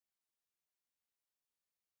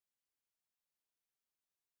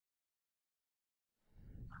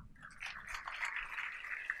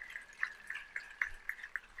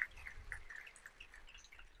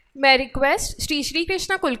May I request Sri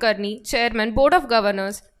Krishna Kulkarni, Chairman, Board of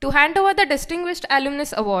Governors, to hand over the Distinguished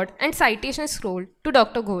Alumnus Award and Citation Scroll to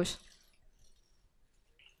Dr. Ghosh.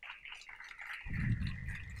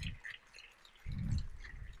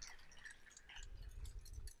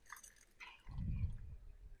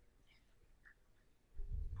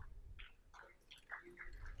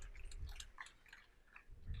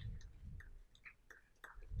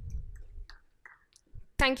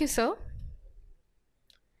 Thank you, sir.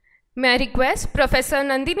 May I request Professor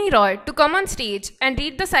Nandini Roy to come on stage and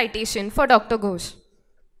read the citation for Dr. Ghosh.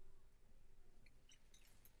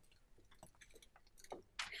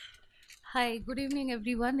 Hi, good evening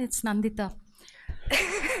everyone, it's Nandita.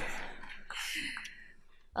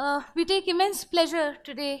 We take immense pleasure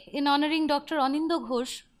today in honoring Dr. Anindya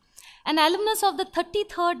Ghose, an alumnus of the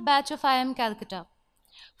 33rd batch of IIM Calcutta,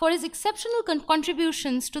 for his exceptional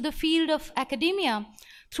contributions to the field of academia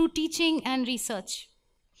through teaching and research.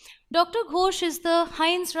 Dr. Ghosh is the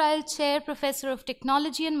Heinz Ryle Chair Professor of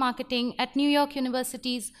Technology and Marketing at New York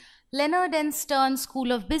University's Leonard N. Stern School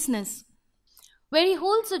of Business, where he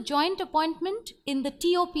holds a joint appointment in the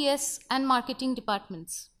TOPS and marketing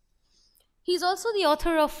departments. He is also the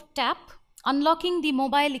author of TAP, Unlocking the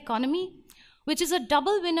Mobile Economy, which is a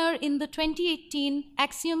double winner in the 2018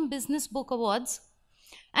 Axiom Business Book Awards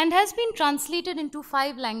and has been translated into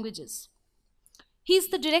 5 languages. He is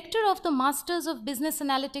the director of the Masters of Business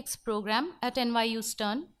Analytics program at NYU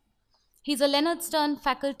Stern. He is a Leonard Stern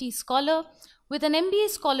faculty scholar with an MBA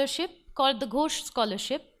scholarship called the Ghosh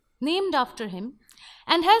Scholarship, named after him,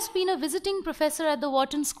 and has been a visiting professor at the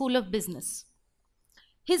Wharton School of Business.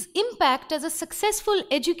 His impact as a successful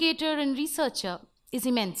educator and researcher is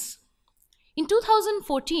immense. In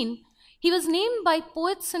 2014, he was named by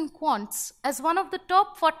Poets and Quants as one of the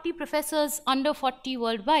top 40 professors under 40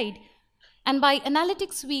 worldwide, and by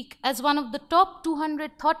Analytics Week as one of the top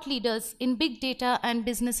 200 thought leaders in big data and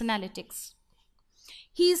business analytics.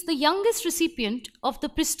 He is the youngest recipient of the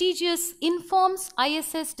prestigious Informs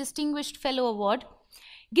ISS Distinguished Fellow Award,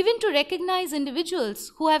 given to recognize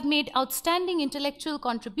individuals who have made outstanding intellectual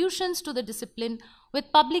contributions to the discipline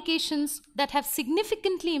with publications that have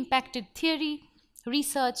significantly impacted theory,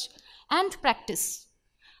 research, and practice,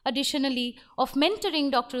 additionally of mentoring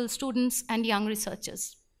doctoral students and young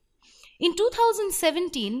researchers. In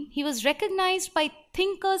 2017, he was recognized by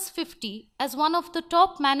Thinkers 50 as one of the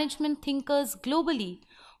top management thinkers globally,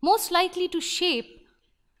 most likely to shape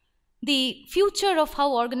the future of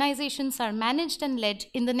how organizations are managed and led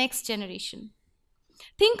in the next generation.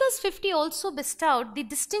 Thinkers 50 also bestowed the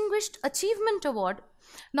Distinguished Achievement Award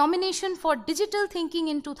nomination for digital thinking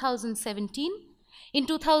in 2017. In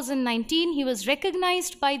 2019, he was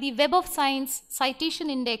recognized by the Web of Science Citation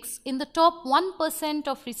Index in the top 1%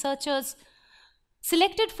 of researchers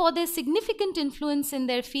selected for their significant influence in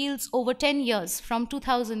their fields over 10 years, from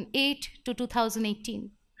 2008 to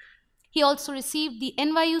 2018. He also received the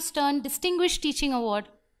NYU Stern Distinguished Teaching Award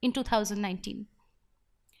in 2019.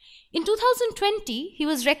 In 2020, he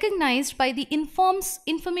was recognized by the Informs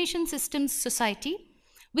Information Systems Society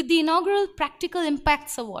with the inaugural Practical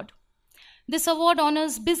Impacts Award. This award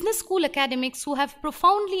honors business school academics who have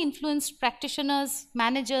profoundly influenced practitioners,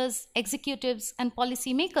 managers, executives, and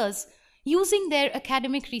policymakers using their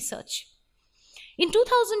academic research. In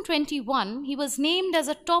 2021, he was named as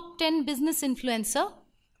a top 10 business influencer,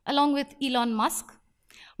 along with Elon Musk,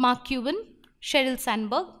 Mark Cuban, Sheryl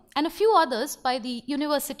Sandberg, and a few others by the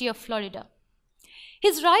University of Florida.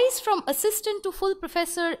 His rise from assistant to full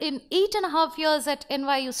professor in 8.5 years at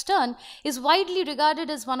NYU Stern is widely regarded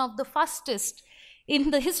as one of the fastest in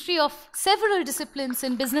the history of several disciplines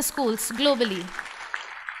in business schools globally.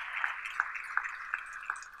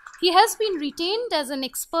 He has been retained as an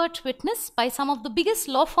expert witness by some of the biggest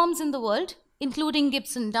law firms in the world, including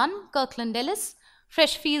Gibson Dunn, Kirkland Ellis,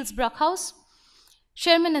 Freshfields Bruckhaus,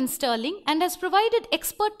 Sherman and Sterling, and has provided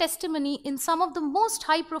expert testimony in some of the most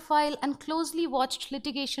high-profile and closely watched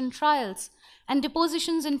litigation trials and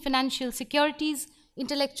depositions in financial securities,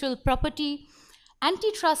 intellectual property,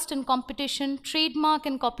 antitrust and competition, trademark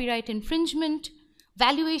and copyright infringement,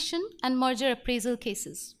 valuation, and merger appraisal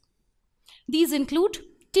cases. These include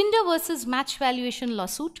Tinder versus Match Valuation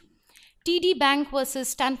lawsuit, TD Bank versus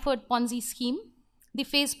Stanford Ponzi scheme, the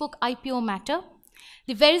Facebook IPO matter,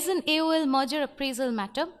 the Verizon AOL merger appraisal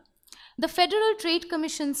matter, the Federal Trade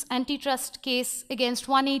Commission's antitrust case against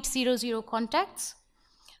 1800 contacts,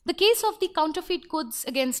 the case of the counterfeit goods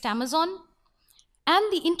against Amazon,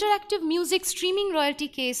 and the interactive music streaming royalty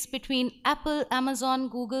case between Apple, Amazon,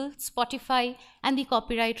 Google, Spotify, and the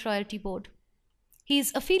Copyright Royalty Board. He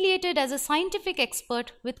is affiliated as a scientific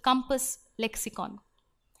expert with Compass Lexicon.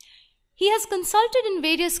 He has consulted in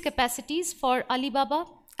various capacities for Alibaba,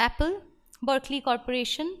 Apple, Berkeley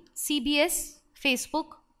Corporation, CBS,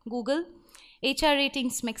 Facebook, Google, HR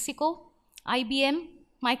Ratings Mexico, IBM,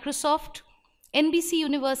 Microsoft, NBC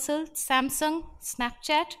Universal, Samsung,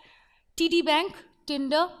 Snapchat, TD Bank,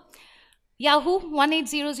 Tinder, Yahoo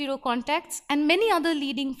 1800 Contacts, and many other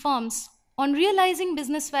leading firms on realizing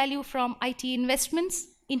business value from IT investments,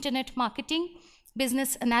 internet marketing,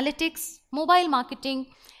 business analytics, mobile marketing,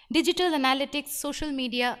 digital analytics, social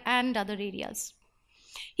media, and other areas.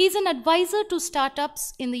 He is an advisor to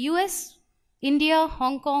startups in the US, India,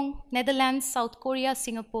 Hong Kong, Netherlands, South Korea,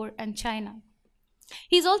 Singapore, and China.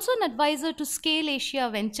 He is also an advisor to Scale Asia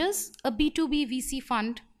Ventures, a B2B VC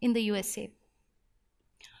fund in the USA.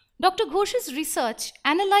 Dr. Ghosh's research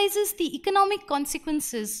analyzes the economic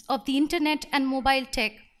consequences of the internet and mobile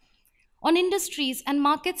tech on industries and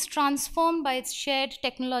markets transformed by its shared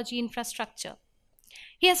technology infrastructure.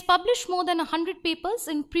 He has published more than 100 papers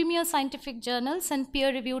in premier scientific journals and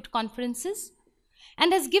peer-reviewed conferences,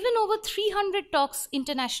 and has given over 300 talks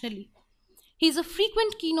internationally. He is a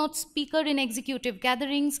frequent keynote speaker in executive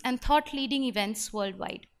gatherings and thought-leading events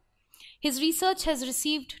worldwide. His research has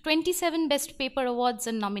received 27 Best Paper Awards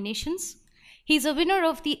and nominations. He is a winner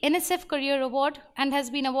of the NSF Career Award and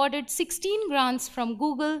has been awarded 16 grants from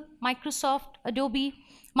Google, Microsoft, Adobe,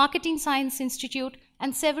 Marketing Science Institute,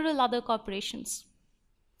 and several other corporations.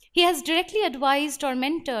 He has directly advised or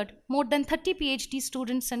mentored more than 30 PhD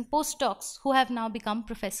students and postdocs who have now become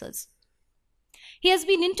professors. He has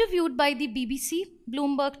been interviewed by the BBC,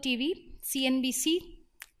 Bloomberg TV, CNBC,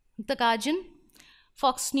 The Guardian,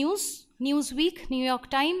 Fox News, Newsweek, New York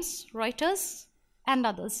Times, Reuters, and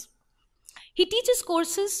others. He teaches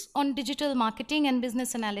courses on digital marketing and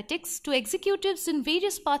business analytics to executives in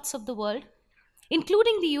various parts of the world,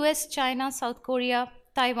 including the US, China, South Korea,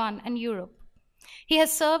 Taiwan, and Europe. He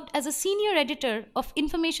has served as a senior editor of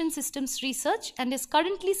Information Systems Research and is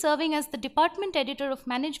currently serving as the department editor of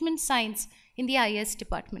Management Science in the IS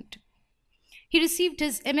department. He received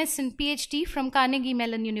his MS and PhD from Carnegie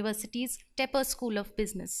Mellon University's Tepper School of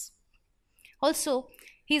Business. Also,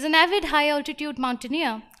 he is an avid high-altitude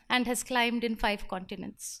mountaineer and has climbed in 5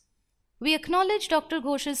 continents. We acknowledge Dr.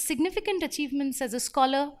 Ghosh's significant achievements as a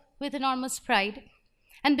scholar with enormous pride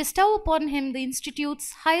and bestow upon him the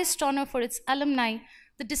Institute's highest honor for its alumni,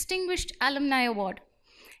 the Distinguished Alumni Award,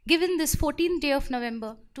 given this 14th day of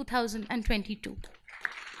November 2022.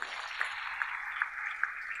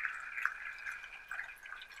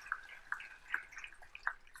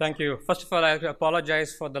 Thank you. First of all, I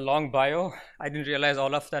apologize for the long bio. I didn't realize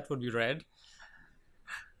all of that would be read.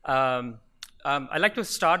 I'd like to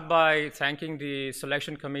start by thanking the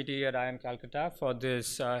selection committee at IIM Calcutta for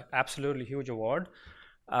this absolutely huge award.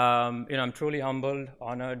 I'm truly humbled,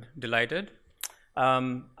 honored, delighted.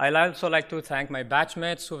 I'd also like to thank my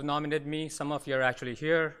batchmates who have nominated me. Some of you are actually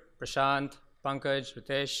here, Prashant, Pankaj,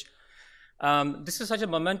 Ritesh. This is such a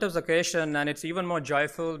momentous occasion, and it's even more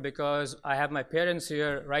joyful because I have my parents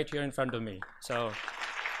here, right here in front of me. So,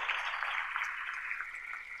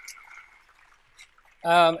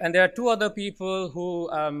 and there are 2 other people who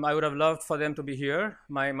I would have loved for them to be here,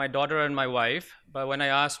 my daughter and my wife. But when I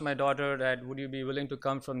asked my daughter that, would you be willing to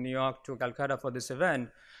come from New York to Calcutta for this event,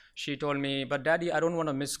 she told me, but Daddy, I don't want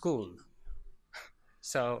to miss school.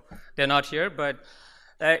 So they're not here, but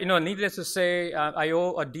needless to say, I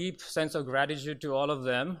owe a deep sense of gratitude to all of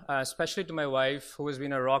them, especially to my wife, who has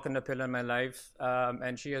been a rock and a pillar in my life,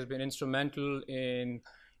 and she has been instrumental in,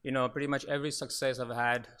 pretty much every success I've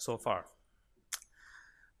had so far.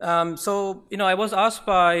 I was asked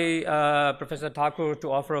by Professor Thakur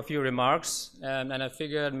to offer a few remarks, and I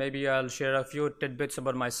figured maybe I'll share a few tidbits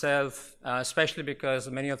about myself, especially because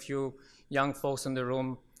many of you young folks in the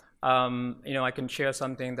room, I can share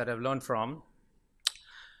something that I've learned from.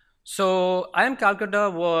 So IIM Calcutta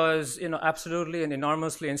was, absolutely and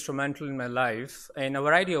enormously instrumental in my life in a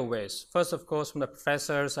variety of ways. First, of course, from the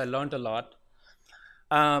professors, I learned a lot.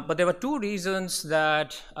 But there were 2 reasons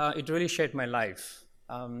that it really shaped my life.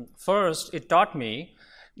 First, it taught me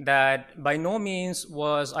that by no means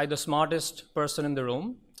was I the smartest person in the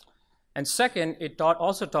room. And second, it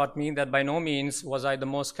also taught me that by no means was I the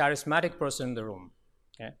most charismatic person in the room.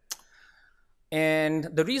 Okay? And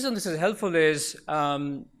the reason this is helpful is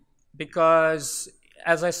because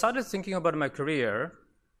as I started thinking about my career,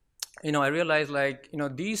 I realized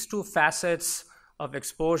these 2 facets of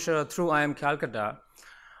exposure through IIM Calcutta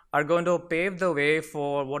are going to pave the way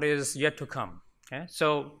for what is yet to come. Okay?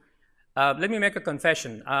 So let me make a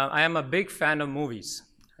confession. I am a big fan of movies.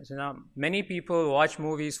 As you know, many people watch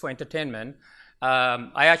movies for entertainment.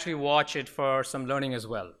 I actually watch it for some learning as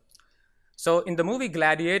well. So in the movie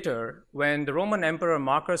Gladiator, when the Roman Emperor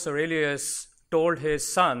Marcus Aurelius told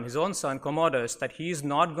his own son, Commodus, that he's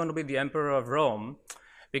not going to be the emperor of Rome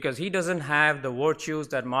because he doesn't have the virtues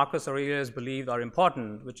that Marcus Aurelius believed are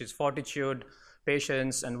important, which is fortitude,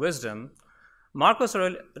 patience, and wisdom,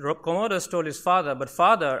 Commodus told his father, but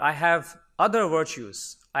father, I have other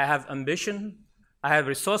virtues. I have ambition, I have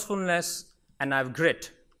resourcefulness, and I have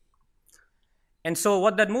grit. And so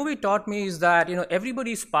what that movie taught me is that,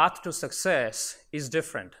 everybody's path to success is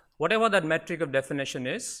different, whatever that metric of definition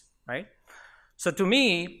is, right? So to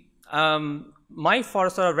me, my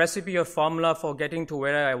sort of recipe or formula for getting to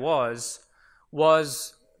where I was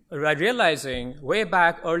realizing way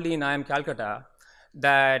back early in IIM Calcutta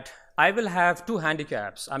that I will have two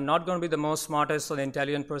handicaps. I'm not going to be the most smartest or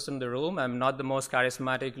intelligent person in the room. I'm not the most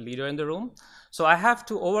charismatic leader in the room. So I have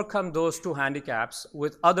to overcome those two handicaps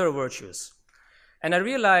with other virtues. And I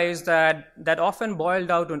realized that often boiled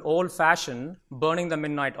down to an old-fashioned burning the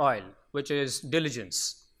midnight oil, which is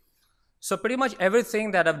diligence. So pretty much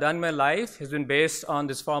everything that I've done in my life has been based on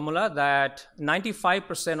this formula that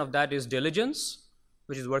 95% of that is diligence,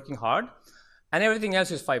 which is working hard, and everything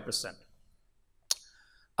else is 5%.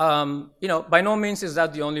 By no means is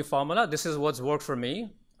that the only formula. This is what's worked for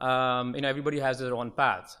me. Everybody has their own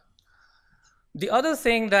path. The other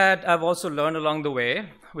thing that I've also learned along the way,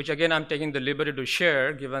 which again I'm taking the liberty to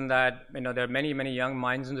share, given that there are many, many young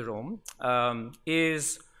minds in the room,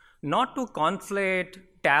 is not to conflate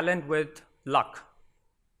talent with luck.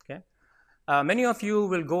 Okay? Many of you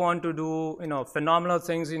will go on to do phenomenal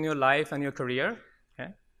things in your life and your career.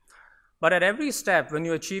 Okay? But at every step, when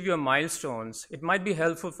you achieve your milestones, it might be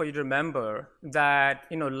helpful for you to remember that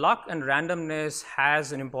luck and randomness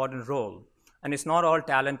has an important role, and it's not all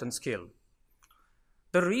talent and skill.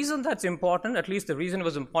 The reason that's important, at least the reason it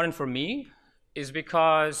was important for me, is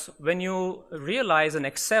because when you realize and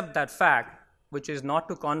accept that fact, which is not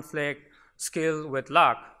to conflict skill with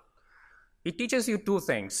luck, it teaches you two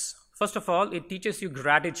things. First of all, it teaches you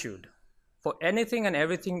gratitude. For anything and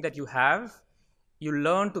everything that you have, you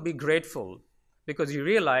learn to be grateful because you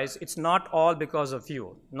realize it's not all because of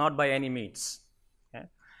you, not by any means. Okay?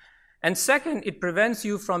 And second, it prevents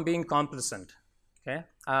you from being complacent. Okay?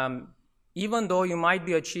 Even though you might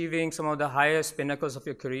be achieving some of the highest pinnacles of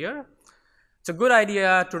your career, it's a good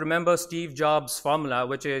idea to remember Steve Jobs' formula,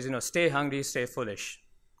 which is, stay hungry, stay foolish.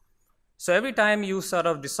 So every time you sort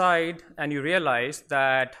of decide and you realize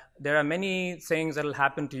that there are many things that will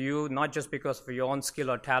happen to you, not just because of your own skill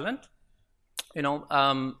or talent,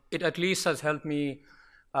 it at least has helped me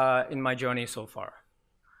in my journey so far.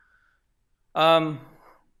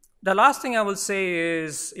 The last thing I will say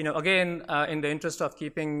is, again, in the interest of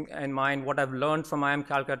keeping in mind what I've learned from IIM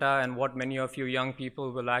Calcutta and what many of you young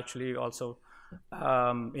people will actually also,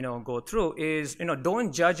 go through is,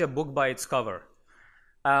 don't judge a book by its cover.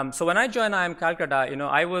 So when I joined IIM Calcutta,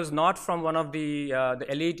 I was not from one of the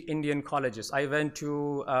elite Indian colleges. I went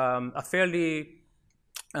to a fairly,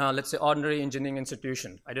 let's say, ordinary engineering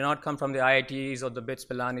institution. I did not come from the IITs or the BITS,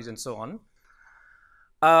 Pilanis, and so on.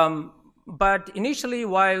 But initially,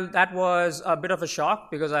 while that was a bit of a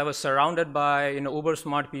shock because I was surrounded by uber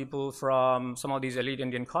smart people from some of these elite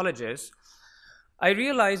Indian colleges, I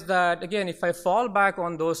realized that, again, if I fall back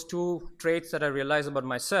on those two traits that I realized about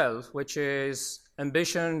myself, which is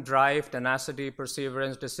ambition, drive, tenacity,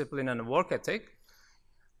 perseverance, discipline, and a work ethic,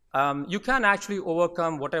 you can actually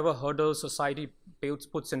overcome whatever hurdles society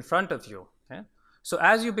puts in front of you. Okay? So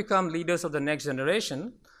as you become leaders of the next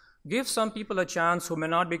generation, give some people a chance who may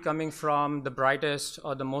not be coming from the brightest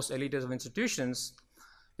or the most elitist of institutions,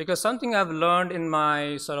 because something I've learned in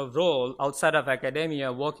my sort of role outside of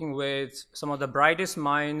academia, working with some of the brightest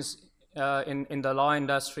minds in the law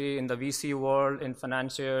industry, in the VC world, in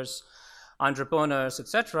financiers, entrepreneurs,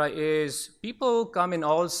 etc., is people come in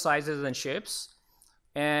all sizes and shapes,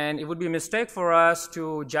 and it would be a mistake for us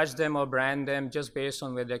to judge them or brand them just based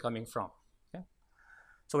on where they're coming from.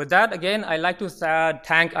 So with that, again, I'd like to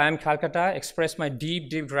thank IIM Calcutta, express my deep,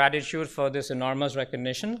 deep gratitude for this enormous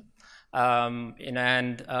recognition.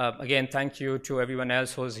 Again, thank you to everyone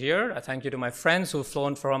else who's here. Thank you to my friends who've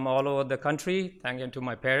flown from all over the country. Thank you to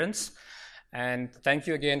my parents. And thank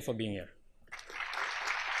you again for being here.